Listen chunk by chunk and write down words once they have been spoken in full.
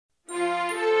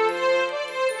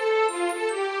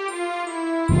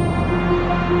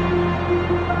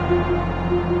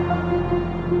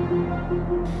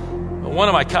One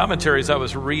of my commentaries I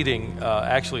was reading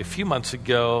actually a few months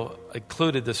ago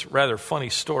included this rather funny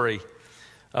story.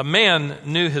 A man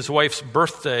knew his wife's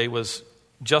birthday was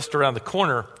just around the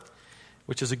corner,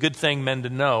 which is a good thing men to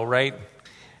know, right?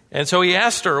 And so he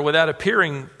asked her, without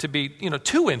appearing to be,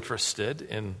 too interested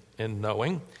in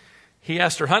knowing, he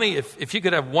asked her, honey, if you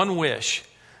could have one wish,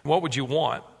 what would you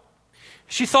want?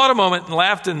 She thought a moment and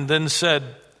laughed and then said,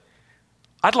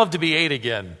 I'd love to be 8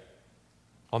 again.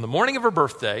 On the morning of her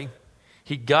birthday,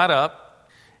 he got up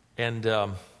and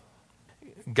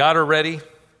got her ready.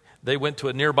 They went to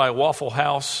a nearby Waffle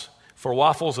House for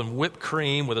waffles and whipped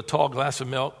cream with a tall glass of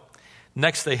milk.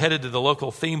 Next, they headed to the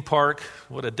local theme park.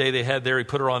 What a day they had there. He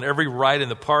put her on every ride in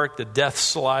the park, the death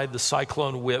slide, the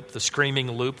cyclone whip, the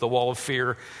screaming loop, the wall of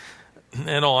fear,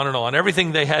 and on and on.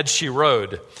 Everything they had, she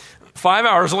rode. 5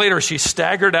 hours later, she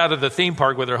staggered out of the theme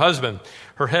park with her husband,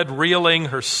 her head reeling,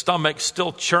 her stomach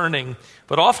still churning.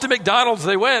 But off to McDonald's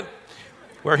they went,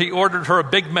 where he ordered her a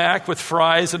Big Mac with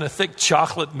fries and a thick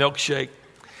chocolate milkshake.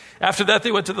 After that,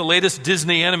 they went to the latest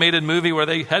Disney animated movie where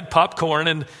they had popcorn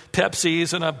and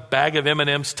Pepsis and a bag of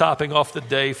M&Ms topping off the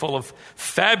day full of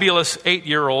fabulous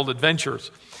 8-year-old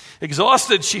adventures.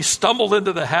 Exhausted, she stumbled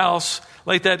into the house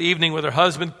late that evening with her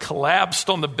husband collapsed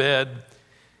on the bed.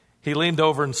 He leaned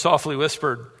over and softly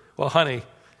whispered, well, honey,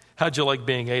 how'd you like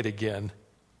being 8 again?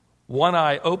 One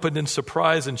eye opened in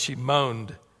surprise and she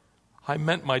moaned, I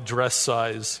meant my dress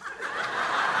size.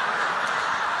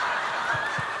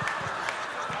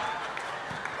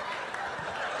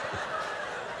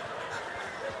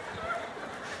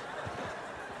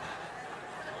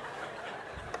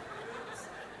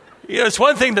 It's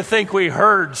one thing to think we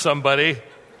heard somebody,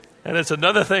 and it's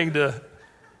another thing to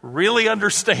really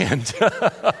understand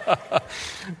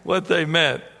what they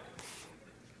meant.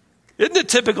 Isn't it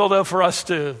typical, though, for us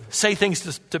to say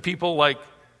things to people like,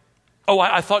 oh,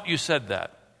 I thought you said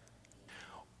that.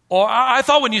 Or I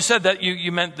thought when you said that,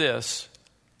 you meant this.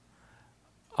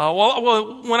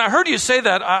 Well, when I heard you say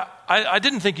that, I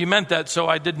didn't think you meant that, so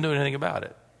I didn't do anything about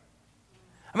it.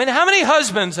 I mean, how many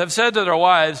husbands have said to their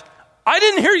wives, I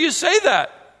didn't hear you say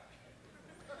that?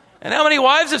 And how many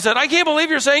wives have said, I can't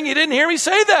believe you're saying you didn't hear me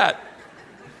say that?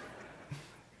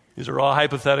 These are all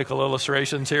hypothetical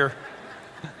illustrations here.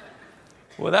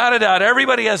 Without a doubt,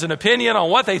 everybody has an opinion on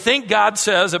what they think God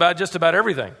says about just about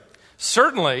everything.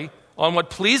 Certainly on what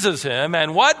pleases him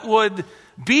and what would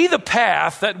be the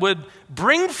path that would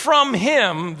bring from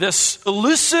him this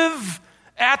elusive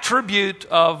attribute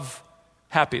of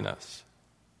happiness.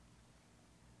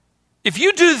 If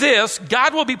you do this,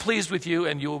 God will be pleased with you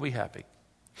and you will be happy.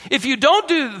 If you don't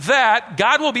do that,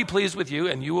 God will be pleased with you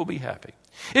and you will be happy.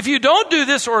 If you don't do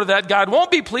this or that, God won't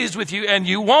be pleased with you and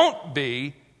you won't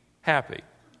be happy.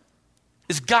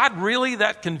 Is God really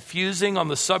that confusing on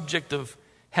the subject of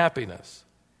happiness?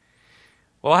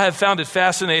 Well, I have found it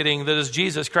fascinating that as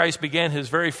Jesus Christ began his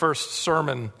very first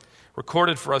sermon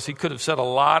recorded for us, he could have said a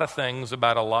lot of things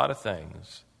about a lot of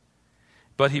things.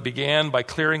 But he began by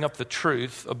clearing up the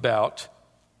truth about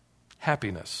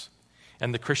happiness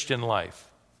and the Christian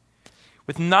life.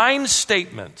 With 9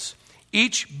 statements,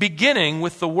 each beginning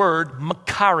with the word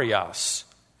makarios,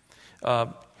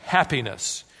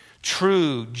 happiness,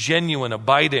 true, genuine,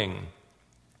 abiding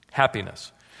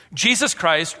happiness. Jesus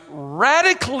Christ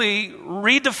radically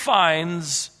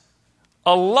redefines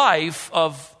a life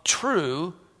of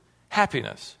true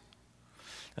happiness.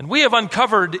 And we have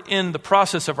uncovered in the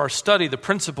process of our study the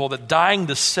principle that dying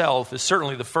to self is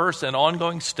certainly the first and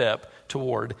ongoing step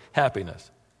toward happiness.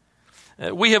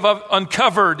 We have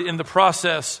uncovered in the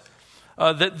process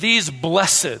that these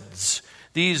blesseds,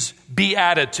 these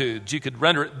beatitudes, you could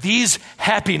render it, these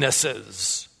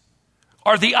happinesses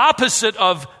are the opposite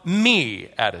of me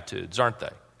attitudes, aren't they?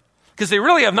 Because they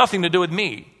really have nothing to do with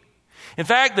me. In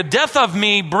fact, the death of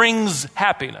me brings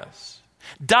happiness.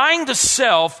 Dying to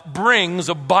self brings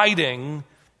abiding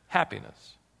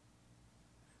happiness.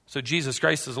 So Jesus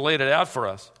Christ has laid it out for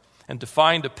us and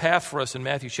defined a path for us in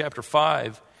Matthew chapter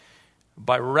 5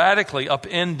 by radically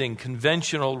upending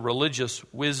conventional religious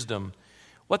wisdom.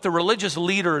 What the religious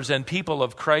leaders and people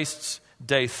of Christ's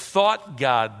day thought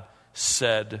God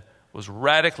said was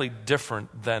radically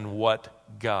different than what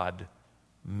God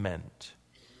meant.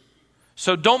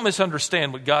 So don't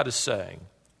misunderstand what God is saying.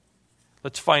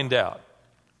 Let's find out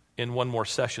in one more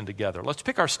session together. Let's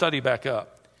pick our study back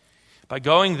up by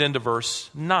going then to verse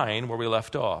 9 where we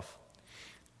left off.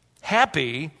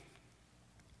 Happy,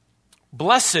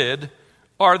 blessed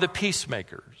are the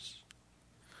peacemakers,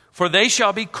 for they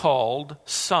shall be called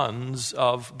sons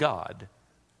of God.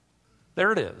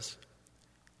 There it is.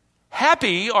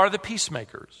 Happy are the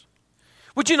peacemakers.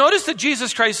 Would you notice that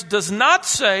Jesus Christ does not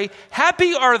say,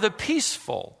 happy are the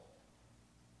peaceful?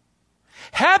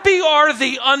 Happy are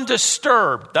the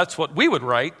undisturbed. That's what we would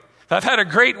write. I've had a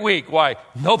great week. Why?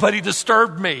 Nobody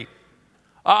disturbed me.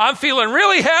 I'm feeling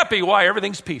really happy. Why?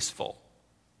 Everything's peaceful.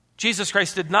 Jesus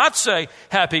Christ did not say,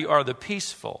 happy are the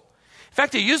peaceful. In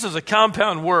fact, he uses a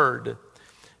compound word,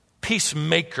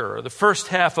 peacemaker. The first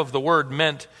half of the word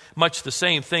meant much the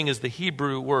same thing as the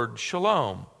Hebrew word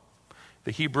shalom.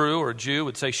 The Hebrew or Jew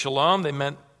would say shalom. They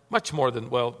meant much more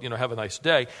than, have a nice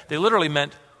day. They literally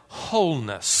meant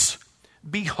wholeness.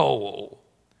 Be whole.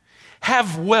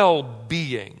 Have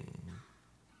well-being.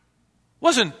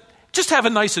 Wasn't just have a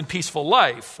nice and peaceful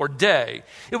life or day.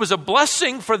 It was a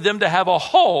blessing for them to have a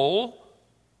whole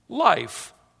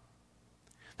life.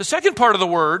 The second part of the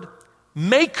word,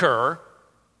 maker,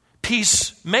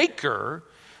 peacemaker,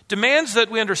 demands that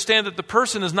we understand that the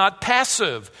person is not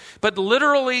passive, but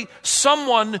literally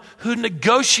someone who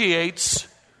negotiates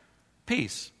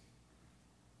peace.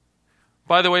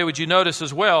 By the way, would you notice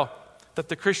as well that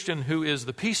the Christian who is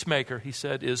the peacemaker, he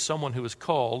said, is someone who is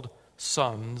called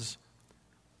sons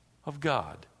of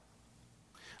God.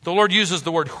 The Lord uses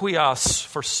the word huios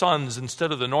for sons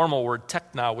instead of the normal word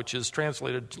tekna, which is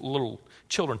translated little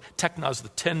children. Tekna is the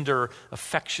tender,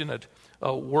 affectionate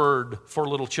word for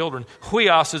little children.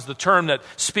 Huios is the term that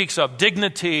speaks of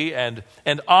dignity and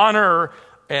honor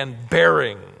and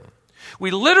bearing. We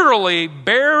literally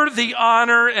bear the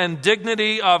honor and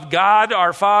dignity of God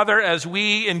our Father as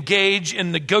we engage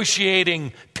in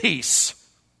negotiating peace.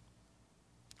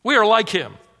 We are like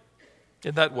him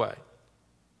in that way.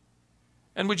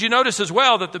 And would you notice as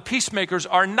well that the peacemakers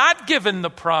are not given the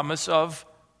promise of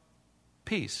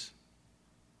peace?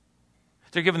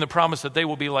 They're given the promise that they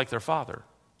will be like their Father.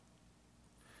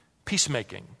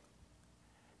 Peacemaking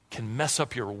can mess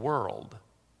up your world.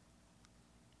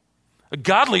 A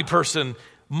godly person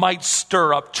might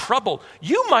stir up trouble.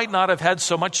 You might not have had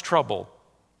so much trouble,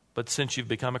 but since you've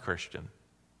become a Christian.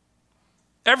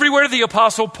 Everywhere the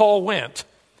Apostle Paul went,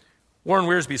 Warren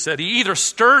Wiersbe said, he either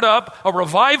stirred up a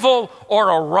revival or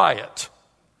a riot.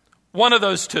 One of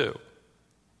those two.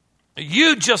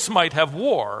 You just might have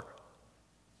war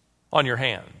on your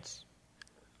hands.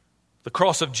 The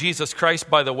cross of Jesus Christ,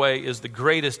 by the way, is the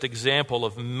greatest example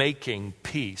of making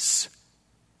peace.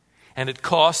 And it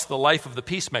costs the life of the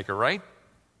peacemaker, right?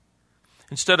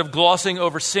 Instead of glossing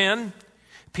over sin,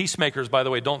 peacemakers, by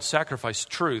the way, don't sacrifice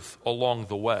truth along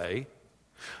the way.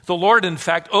 The Lord, in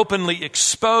fact, openly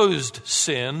exposed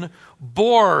sin,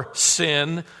 bore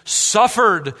sin,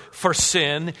 suffered for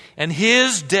sin, and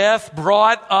his death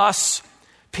brought us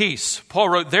peace. Paul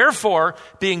wrote, therefore,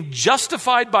 being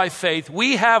justified by faith,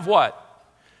 we have what?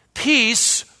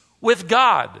 Peace with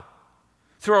God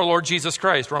through our Lord Jesus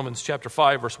Christ, Romans chapter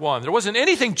 5, verse 1. There wasn't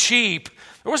anything cheap.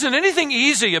 There wasn't anything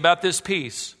easy about this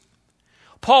peace.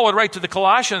 Paul would write to the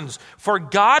Colossians, for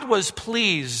God was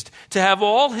pleased to have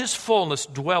all his fullness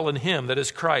dwell in him, that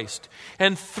is Christ,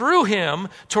 and through him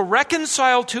to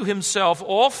reconcile to himself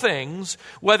all things,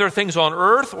 whether things on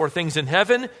earth or things in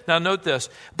heaven. Now note this,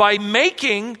 by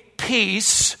making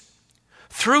peace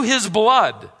through his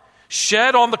blood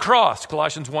shed on the cross,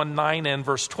 Colossians 1:9 and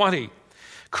verse 20.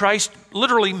 Christ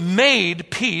literally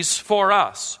made peace for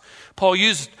us. Paul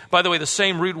used, by the way, the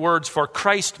same root words for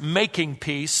Christ making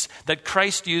peace that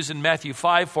Christ used in Matthew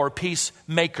 5 for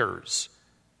peacemakers.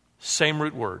 Same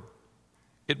root word.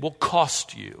 It will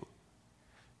cost you.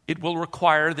 It will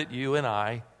require that you and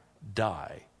I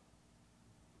die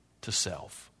to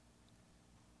self.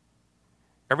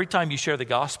 Every time you share the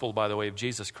gospel, by the way, of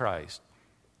Jesus Christ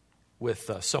with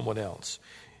someone else,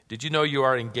 did you know you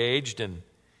are engaged in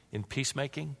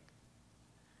peacemaking?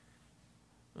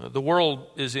 The world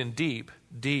is in deep,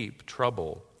 deep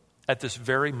trouble at this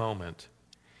very moment.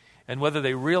 And whether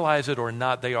they realize it or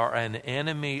not, they are an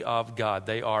enemy of God.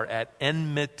 They are at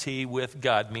enmity with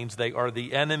God, means they are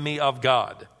the enemy of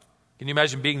God. Can you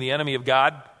imagine being the enemy of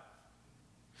God?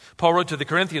 Paul wrote to the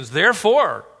Corinthians,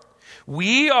 therefore,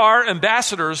 we are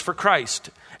ambassadors for Christ,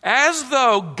 as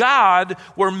though God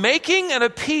were making an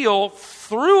appeal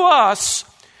through us.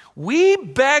 We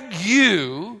beg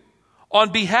you, on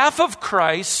behalf of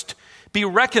Christ, be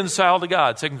reconciled to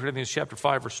God. 2 Corinthians chapter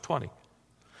 5, verse 20.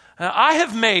 Now, I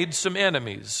have made some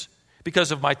enemies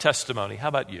because of my testimony. How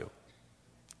about you?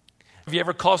 Have you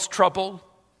ever caused trouble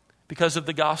because of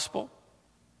the gospel?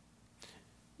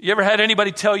 You ever had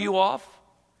anybody tell you off?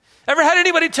 Ever had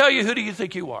anybody tell you, who do you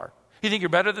think you are? You think you're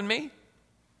better than me?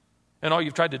 And all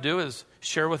you've tried to do is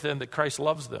share with them that Christ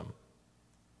loves them.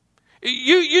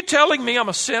 You telling me I'm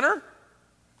a sinner?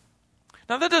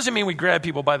 Now, that doesn't mean we grab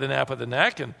people by the nape of the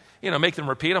neck and, make them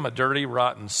repeat, I'm a dirty,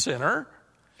 rotten sinner.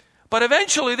 But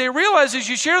eventually they realize as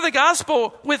you share the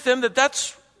gospel with them that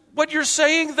that's what you're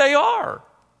saying they are.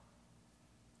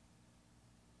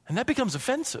 And that becomes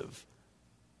offensive.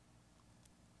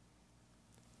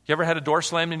 You ever had a door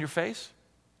slammed in your face?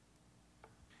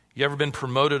 You ever been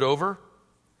promoted over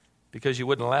because you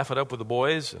wouldn't laugh it up with the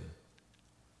boys? And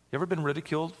you ever been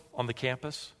ridiculed on the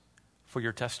campus for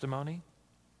your testimony?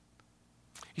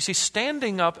 You see,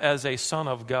 standing up as a son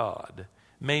of God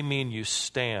may mean you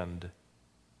stand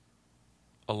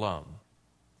alone.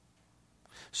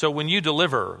 So when you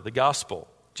deliver the gospel,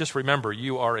 just remember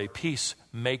you are a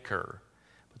peacemaker.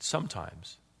 But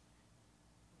sometimes,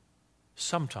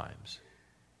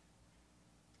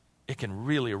 it can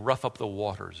really rough up the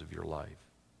waters of your life.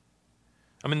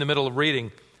 I'm in the middle of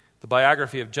reading the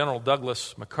biography of General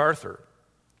Douglas MacArthur.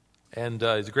 And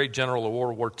he's a great general of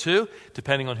World War II,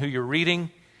 depending on who you're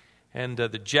reading. And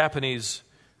the Japanese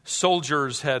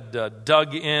soldiers had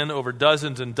dug in over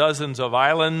dozens and dozens of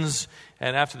islands.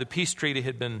 And after the peace treaty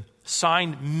had been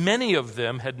signed, many of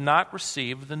them had not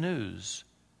received the news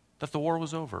that the war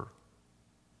was over.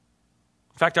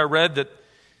 In fact, I read that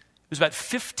it was about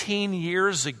 15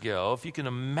 years ago, if you can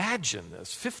imagine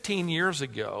this, 15 years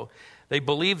ago, they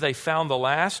believed they found the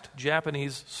last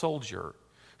Japanese soldier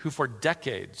who for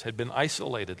decades had been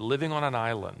isolated, living on an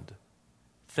island,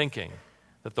 thinking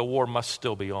that the war must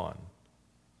still be on,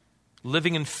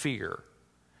 living in fear,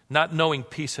 not knowing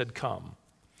peace had come.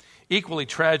 Equally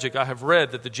tragic, I have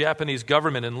read that the Japanese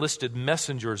government enlisted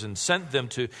messengers and sent them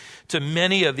to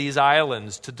many of these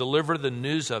islands to deliver the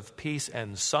news of peace,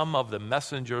 and some of the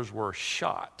messengers were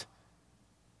shot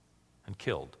and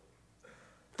killed.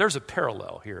 There's a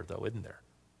parallel here, though, isn't there?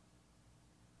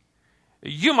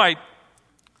 You might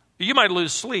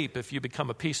lose sleep if you become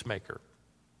a peacemaker.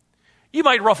 You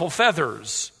might ruffle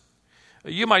feathers.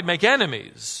 You might make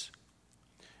enemies.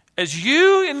 As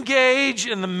you engage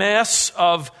in the mess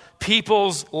of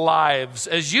people's lives,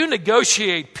 as you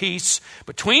negotiate peace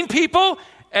between people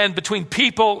and between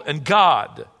people and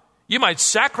God, you might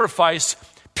sacrifice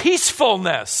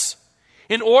peacefulness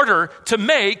in order to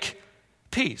make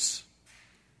peace.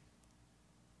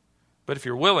 But if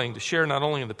you're willing to share not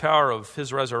only in the power of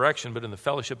his resurrection, but in the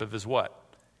fellowship of his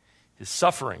what? His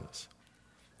sufferings.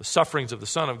 The sufferings of the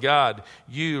Son of God,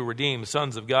 you, redeemed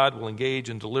sons of God, will engage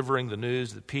in delivering the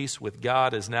news that peace with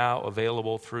God is now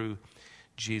available through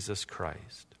Jesus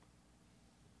Christ.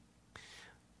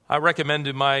 I recommend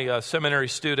to my seminary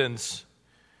students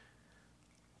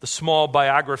the small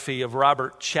biography of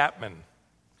Robert Chapman,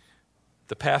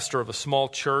 the pastor of a small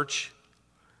church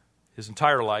his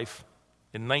entire life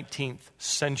in 19th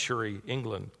century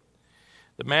England.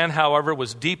 The man, however,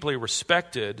 was deeply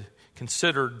respected,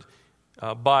 considered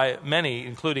by many,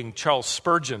 including Charles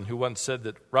Spurgeon, who once said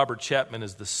that Robert Chapman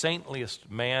is the saintliest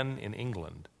man in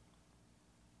England.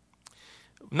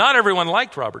 Not everyone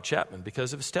liked Robert Chapman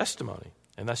because of his testimony,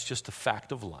 and that's just a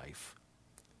fact of life.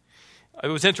 It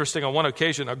was interesting, on one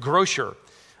occasion, a grocer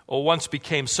once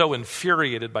became so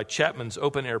infuriated by Chapman's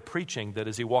open-air preaching that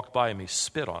as he walked by him, he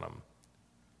spit on him.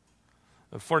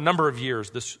 For a number of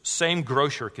years, this same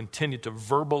grocer continued to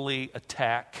verbally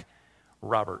attack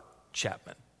Robert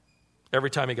Chapman every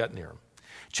time he got near him.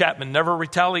 Chapman never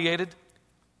retaliated.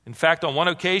 In fact, on one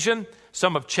occasion,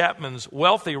 some of Chapman's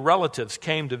wealthy relatives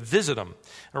came to visit him.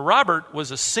 And Robert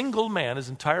was a single man his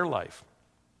entire life.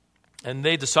 And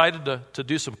they decided to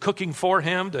do some cooking for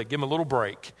him, to give him a little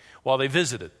break while they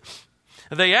visited.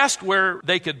 And they asked where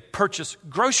they could purchase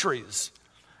groceries.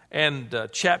 And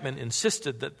Chapman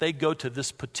insisted that they go to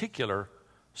this particular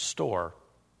store.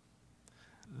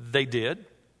 They did,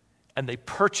 and they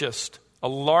purchased a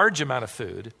large amount of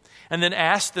food, and then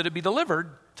asked that it be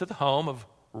delivered to the home of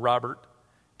Robert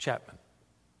Chapman.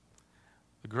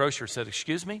 The grocer said,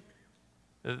 "Excuse me?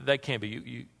 That can't be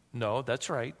you. No, that's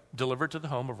right. Delivered to the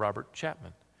home of Robert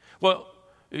Chapman." "Well,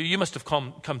 you must have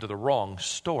come to the wrong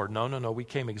store." No. We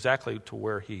came exactly to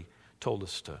where he told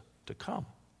us to come.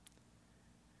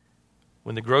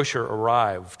 When the grocer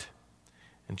arrived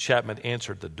and Chapman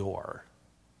answered the door,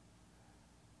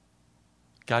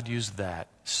 God used that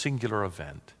singular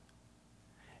event,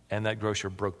 and that grocer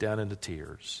broke down into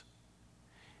tears.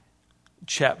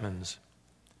 Chapman's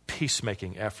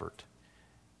peacemaking effort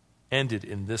ended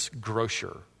in this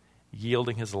grocer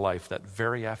yielding his life that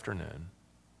very afternoon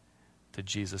to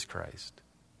Jesus Christ.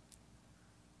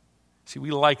 See,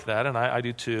 we like that, and I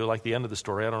do too. Like the end of the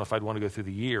story, I don't know if I'd want to go through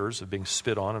the years of being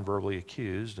spit on and verbally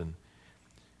accused and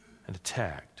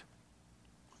attacked.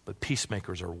 But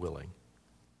peacemakers are willing.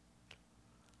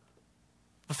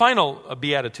 The final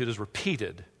beatitude is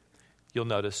repeated, you'll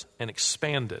notice, and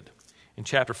expanded in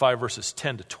chapter 5, verses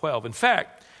 10 to 12. In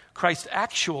fact, Christ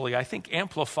actually, I think,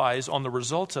 amplifies on the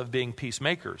results of being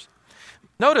peacemakers.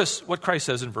 Notice what Christ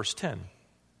says in verse 10.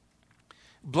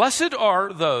 Blessed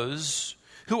are those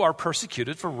who are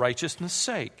persecuted for righteousness'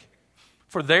 sake,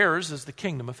 for theirs is the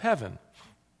kingdom of heaven.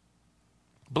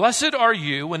 Blessed are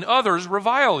you when others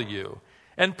revile you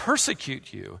and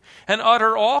persecute you and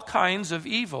utter all kinds of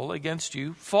evil against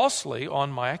you falsely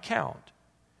on my account.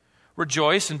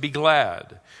 Rejoice and be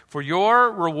glad, for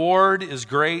your reward is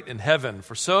great in heaven,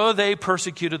 for so they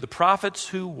persecuted the prophets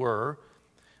who were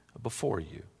before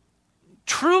you.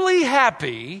 Truly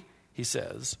happy, he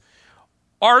says,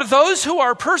 are those who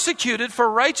are persecuted for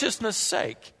righteousness'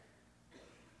 sake.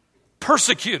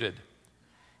 Persecuted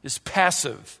is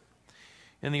passive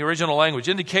in the original language,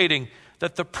 indicating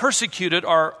that the persecuted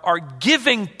are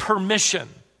giving permission.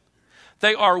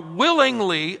 They are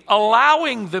willingly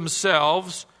allowing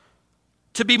themselves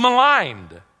to be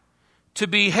maligned, to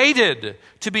be hated,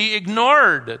 to be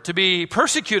ignored, to be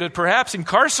persecuted, perhaps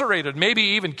incarcerated, maybe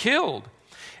even killed.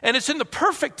 And it's in the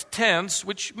perfect tense,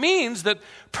 which means that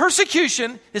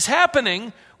persecution is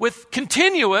happening with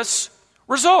continuous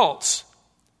results.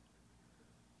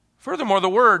 Furthermore, the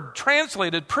word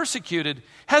translated persecuted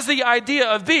has the idea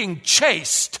of being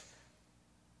chased,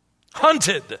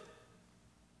 hunted.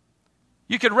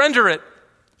 You could render it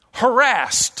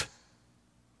harassed.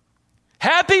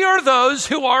 Happy are those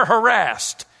who are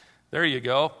harassed. There you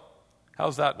go.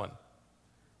 How's that one?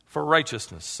 For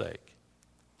righteousness' sake.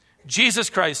 Jesus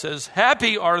Christ says,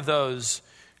 happy are those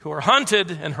who are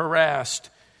hunted and harassed.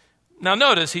 Now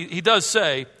notice, he does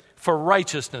say, for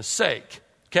righteousness' sake.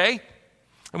 Okay?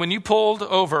 And when you pulled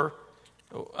over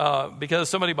because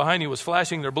somebody behind you was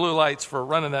flashing their blue lights for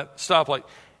running that stoplight,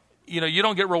 you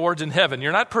don't get rewards in heaven.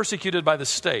 You're not persecuted by the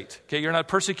state. Okay? You're not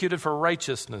persecuted for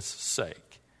righteousness'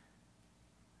 sake.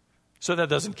 So that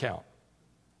doesn't count.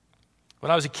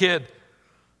 When I was a kid,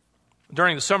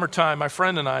 during the summertime, my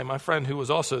friend who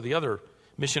was also the other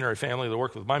missionary family that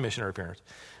worked with my missionary parents,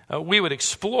 we would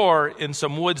explore in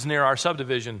some woods near our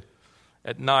subdivision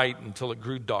at night until it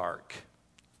grew dark.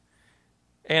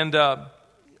 And I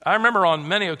remember on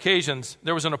many occasions,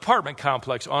 there was an apartment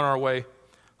complex on our way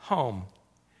home.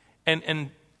 And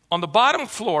on the bottom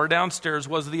floor downstairs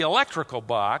was the electrical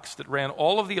box that ran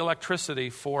all of the electricity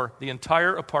for the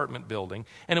entire apartment building.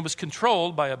 And it was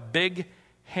controlled by a big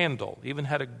handle, even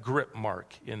had a grip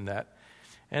mark in that.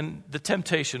 And the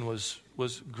temptation was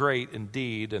great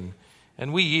indeed.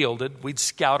 And we yielded. We'd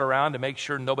scout around to make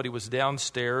sure nobody was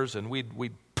downstairs. And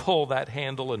we'd pull that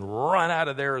handle and run out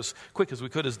of there as quick as we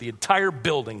could as the entire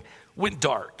building went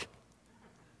dark.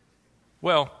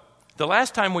 Well, the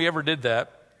last time we ever did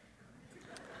that,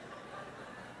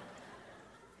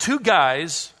 two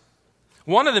guys,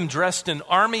 one of them dressed in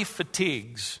army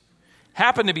fatigues,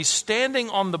 happened to be standing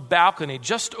on the balcony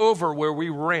just over where we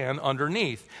ran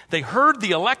underneath. They heard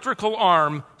the electrical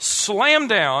arm slam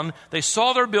down. They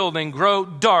saw their building grow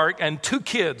dark, and two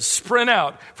kids sprint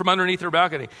out from underneath their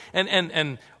balcony.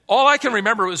 And all I can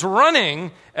remember was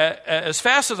running as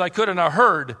fast as I could, and I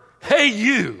heard, "Hey,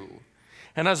 you."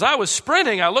 And as I was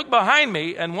sprinting, I looked behind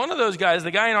me, and one of those guys,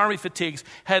 the guy in army fatigues,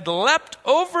 had leapt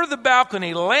over the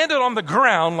balcony, landed on the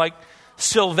ground like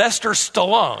Sylvester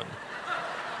Stallone,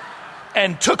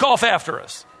 and took off after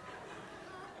us.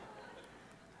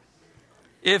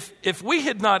 If we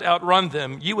had not outrun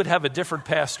them, you would have a different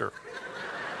pastor.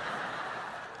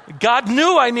 God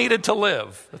knew I needed to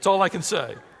live. That's all I can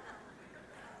say.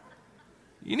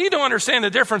 You need to understand the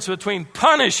difference between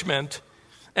punishment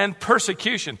and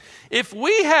persecution. If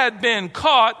we had been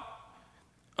caught,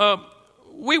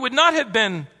 we would not have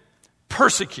been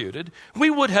persecuted. We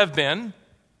would have been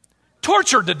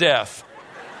tortured to death.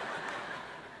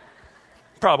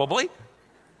 Probably.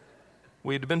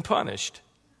 We'd have been punished.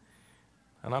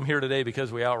 And I'm here today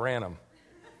because we outran them.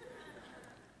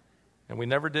 And we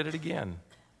never did it again.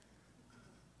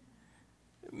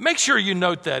 Make sure you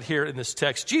note that here in this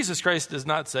text. Jesus Christ does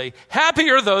not say, happy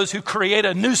are those who create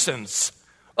a nuisance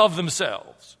of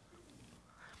themselves.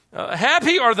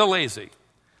 Happy are the lazy.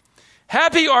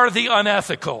 Happy are the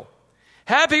unethical.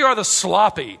 Happy are the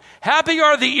sloppy. Happy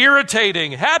are the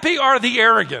irritating. Happy are the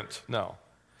arrogant. No.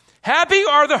 Happy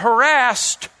are the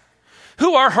harassed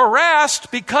who are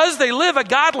harassed because they live a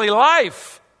godly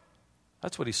life.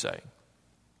 That's what he's saying.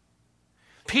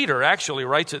 Peter actually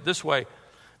writes it this way.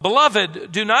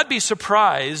 Beloved, do not be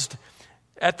surprised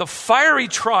at the fiery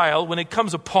trial when it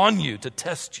comes upon you to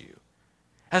test you,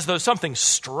 as though something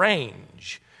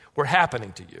strange were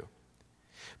happening to you.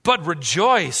 But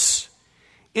rejoice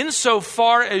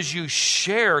insofar as you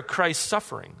share Christ's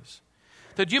sufferings,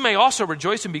 that you may also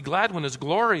rejoice and be glad when his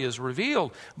glory is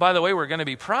revealed. By the way, we're going to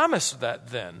be promised that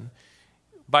then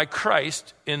by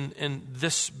Christ in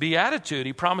this beatitude.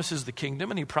 He promises the kingdom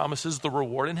and he promises the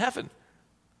reward in heaven.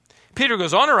 Peter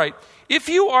goes on to write, if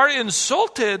you are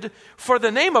insulted for the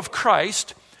name of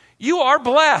Christ, you are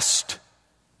blessed.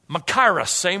 Makairos,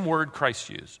 same word Christ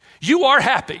used. You are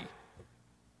happy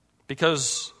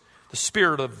because the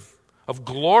Spirit of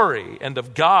glory and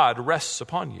of God rests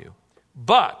upon you.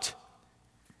 But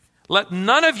let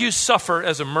none of you suffer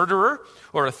as a murderer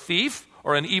or a thief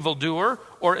or an evildoer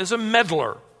or as a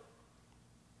meddler.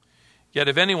 Yet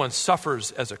if anyone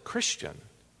suffers as a Christian,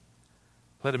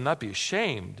 let him not be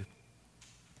ashamed,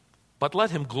 but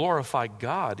let him glorify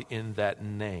God in that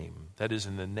name, that is,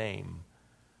 in the name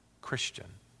Christian.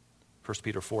 1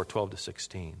 Peter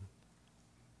 4:12-16.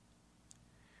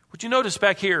 Would you notice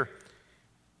back here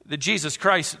that Jesus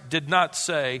Christ did not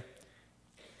say,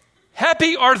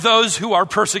 happy are those who are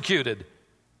persecuted,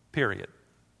 period.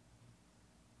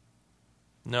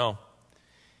 No.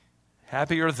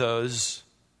 Happy are those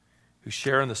who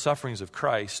share in the sufferings of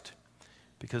Christ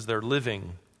because they're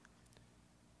living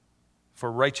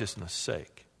for righteousness'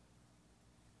 sake.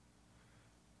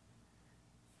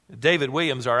 David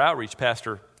Williams, our outreach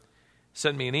pastor,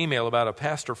 sent me an email about a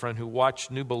pastor friend who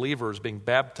watched new believers being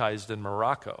baptized in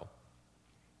Morocco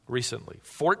recently.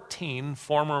 14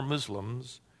 former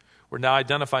Muslims were now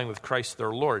identifying with Christ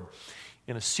their Lord.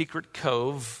 In a secret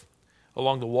cove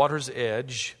along the water's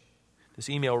edge, this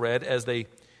email read, as they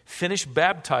finished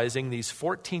baptizing these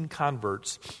 14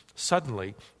 converts,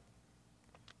 suddenly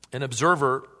an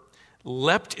observer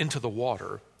leapt into the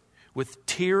water with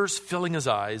tears filling his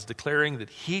eyes, declaring that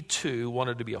he too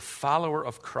wanted to be a follower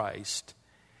of Christ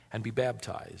and be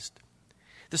baptized.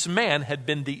 This man had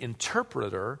been the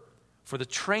interpreter for the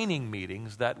training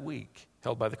meetings that week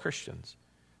held by the Christians.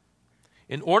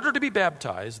 In order to be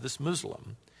baptized, this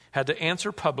Muslim had to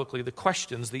answer publicly the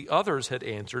questions the others had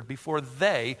answered before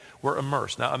they were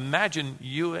immersed. Now imagine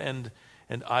you and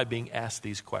I being asked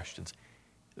these questions.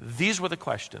 These were the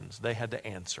questions they had to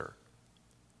answer.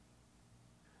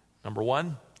 Number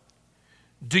one,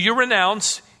 do you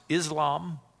renounce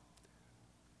Islam,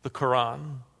 the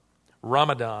Quran,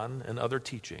 Ramadan, and other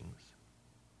teachings?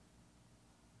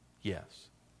 Yes.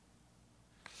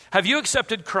 Have you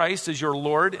accepted Christ as your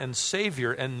Lord and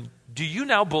Savior, and do you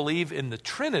now believe in the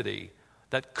Trinity,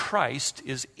 that Christ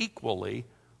is equally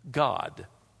God?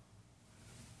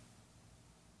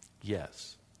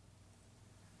 Yes.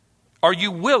 Are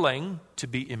you willing to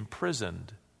be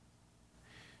imprisoned,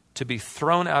 to be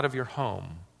thrown out of your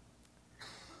home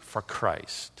for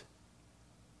Christ?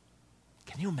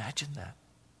 Can you imagine that?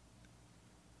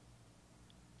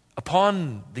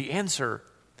 Upon the answer,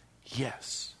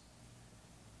 yes,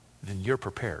 then you're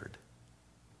prepared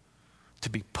to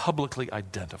be publicly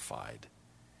identified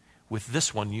with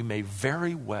this one you may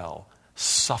very well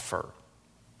suffer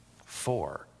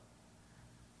for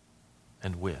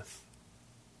and with.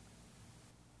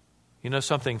 You know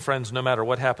something, friends, no matter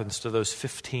what happens to those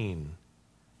 15,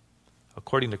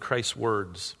 according to Christ's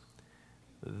words,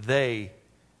 they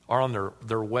are on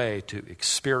their way to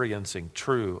experiencing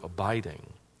true,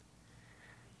 abiding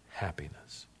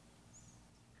happiness.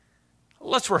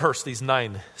 Let's rehearse these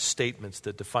 9 statements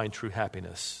that define true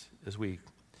happiness as we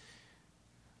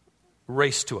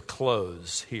race to a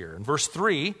close here. In verse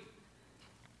 3,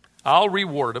 I'll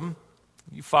reward them.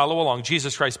 You follow along.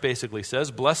 Jesus Christ basically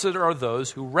says, blessed are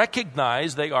those who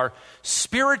recognize they are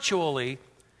spiritually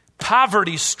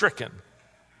poverty-stricken.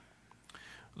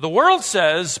 The world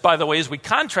says, by the way, as we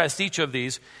contrast each of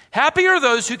these, happy are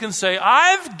those who can say,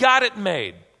 I've got it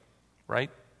made,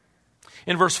 right?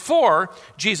 In verse 4,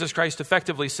 Jesus Christ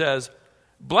effectively says,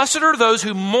 blessed are those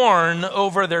who mourn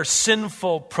over their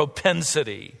sinful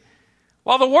propensity.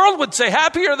 While the world would say,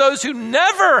 happy are those who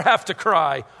never have to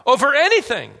cry over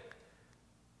anything.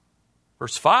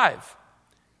 Verse 5,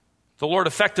 the Lord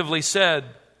effectively said,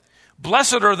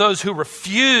 blessed are those who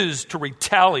refuse to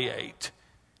retaliate.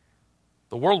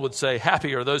 The world would say,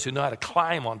 happy are those who know how to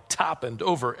climb on top and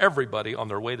over everybody on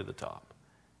their way to the top.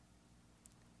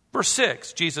 Verse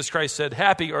 6, Jesus Christ said,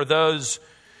 happy are those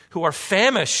who are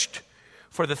famished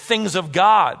for the things of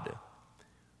God.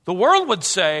 The world would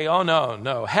say, oh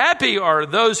no, happy are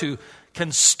those who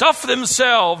can stuff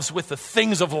themselves with the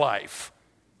things of life.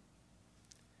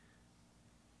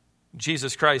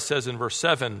 Jesus Christ says in verse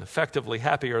 7, effectively,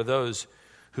 happy are those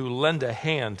who lend a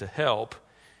hand to help.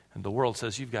 And the world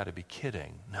says, you've got to be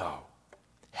kidding. No.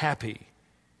 Happy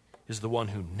is the one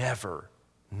who never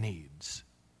needs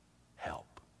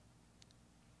help.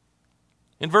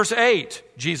 In verse 8,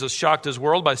 Jesus shocked his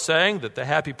world by saying that the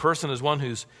happy person is one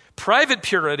whose private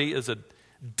purity is a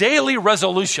daily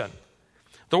resolution.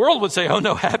 The world would say, oh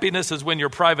no, happiness is when your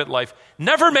private life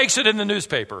never makes it in the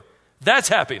newspaper. That's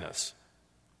happiness.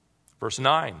 Verse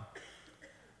 9.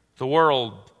 The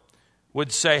world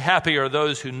would say, happy are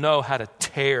those who know how to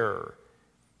tear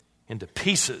into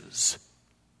pieces.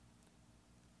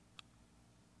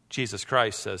 Jesus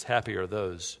Christ says, happy are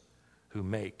those who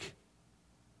make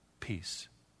peace.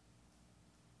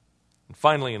 And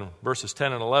finally, in verses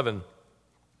 10 and 11,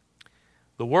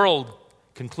 the world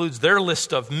concludes their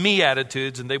list of me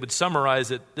attitudes, and they would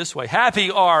summarize it this way.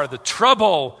 Happy are the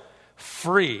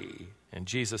trouble-free. And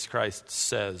Jesus Christ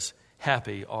says,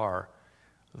 happy are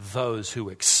those who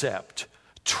accept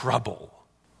trouble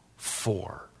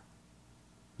for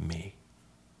me.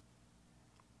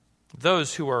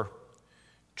 Those who are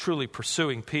truly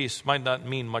pursuing peace might not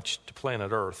mean much to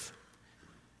planet Earth,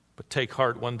 but take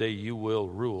heart, one day you will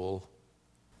rule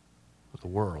the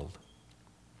world.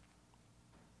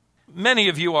 Many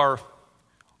of you are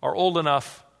old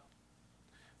enough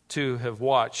to have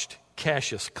watched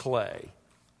Cassius Clay,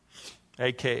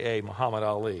 a.k.a. Muhammad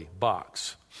Ali,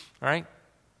 box. All right?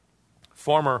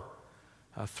 Former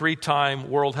three-time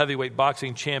world heavyweight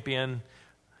boxing champion.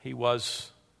 He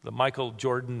was the Michael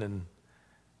Jordan and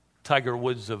Tiger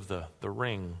Woods of the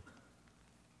ring.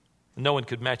 No one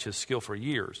could match his skill for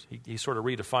years. He sort of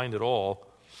redefined it all.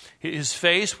 His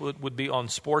face would be on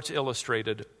Sports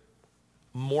Illustrated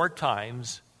more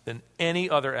times than any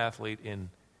other athlete in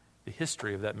the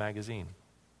history of that magazine.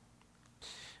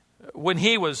 When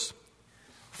he was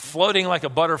floating like a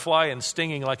butterfly and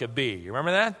stinging like a bee, you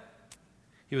remember that?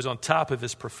 He was on top of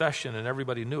his profession, and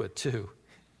everybody knew it too.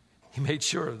 He made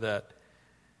sure of that.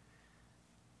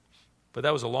 But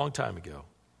that was a long time ago.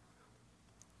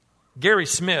 Gary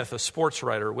Smith, a sports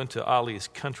writer, went to Ali's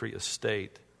country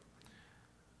estate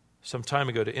some time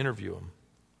ago to interview him.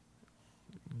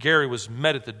 Gary was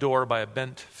met at the door by a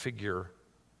bent figure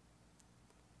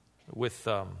with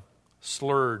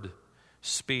slurred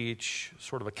speech,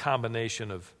 sort of a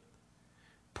combination of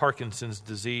Parkinson's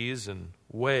disease and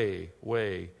way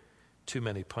too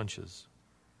many punches.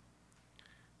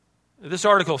 This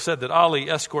article said that Ali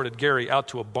escorted Gary out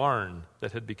to a barn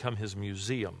that had become his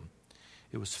museum.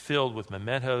 It was filled with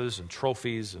mementos and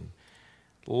trophies and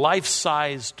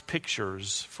life-sized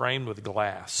pictures framed with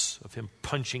glass of him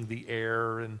punching the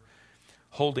air and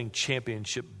holding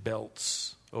championship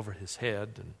belts over his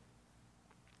head. And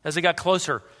as they got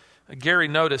closer, Gary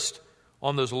noticed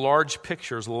on those large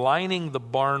pictures lining the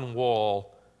barn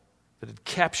wall that had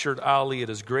captured Ali at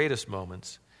his greatest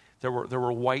moments, there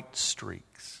were white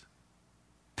streaks.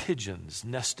 Pigeons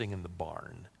nesting in the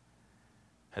barn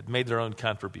had made their own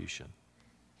contribution.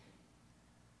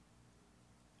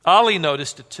 Ali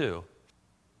noticed it too.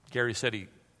 Gary said he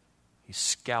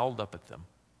scowled up at them.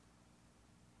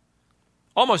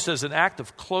 Almost as an act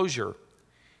of closure,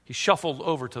 he shuffled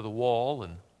over to the wall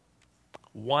and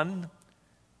one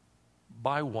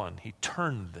by one, he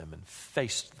turned them and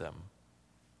faced them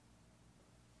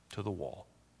to the wall.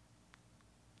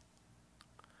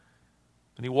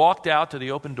 And he walked out to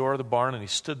the open door of the barn and he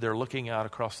stood there looking out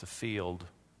across the field,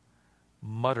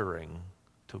 muttering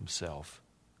to himself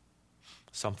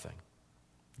something.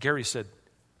 Gary said,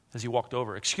 as he walked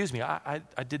over, "Excuse me, I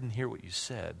didn't hear what you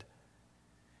said."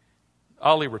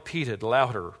 Ali repeated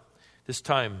louder, this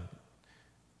time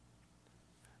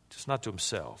just not to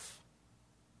himself.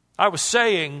 "I was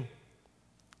saying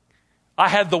I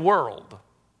had the world,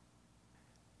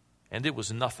 and it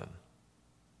was nothing.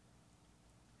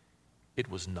 It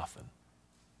was nothing."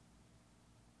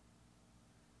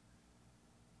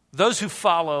 Those who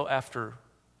follow after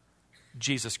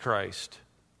Jesus Christ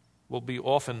will be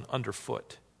often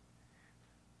underfoot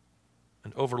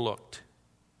and overlooked.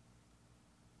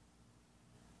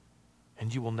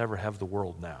 And you will never have the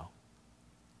world now.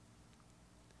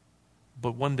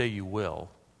 But one day you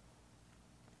will.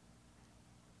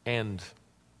 And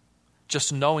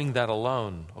just knowing that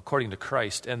alone, according to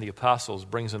Christ and the apostles,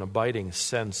 brings an abiding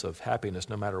sense of happiness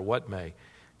no matter what may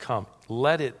come.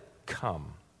 Let it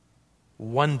come.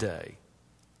 One day,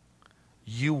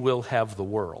 you will have the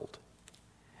world.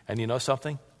 And you know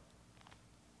something?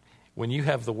 When you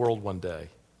have the world one day,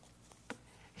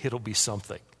 it'll be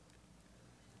something.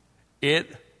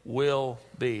 It will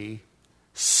be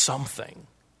something.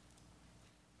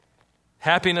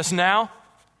 Happiness now,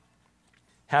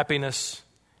 happiness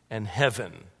and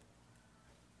heaven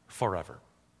forever.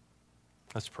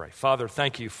 Let's pray. Father,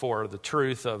 thank you for the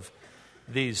truth of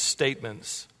these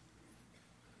statements.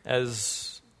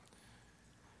 As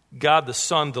God the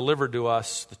Son delivered to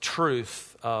us the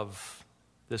truth of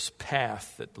this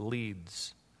path that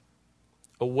leads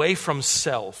away from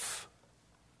self,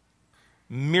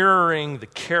 mirroring the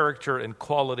character and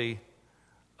quality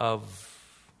of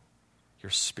your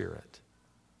Spirit.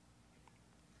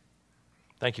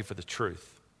 Thank you for the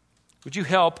truth. Would you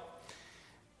help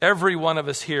every one of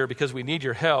us here, because we need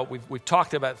your help? We've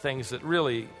talked about things that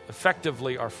really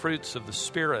effectively are fruits of the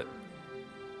Spirit.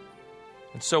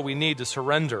 And so we need to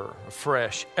surrender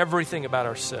afresh everything about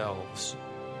ourselves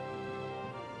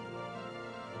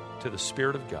to the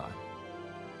Spirit of God.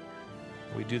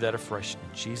 We do that afresh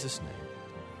in Jesus'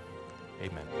 name.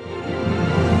 Amen.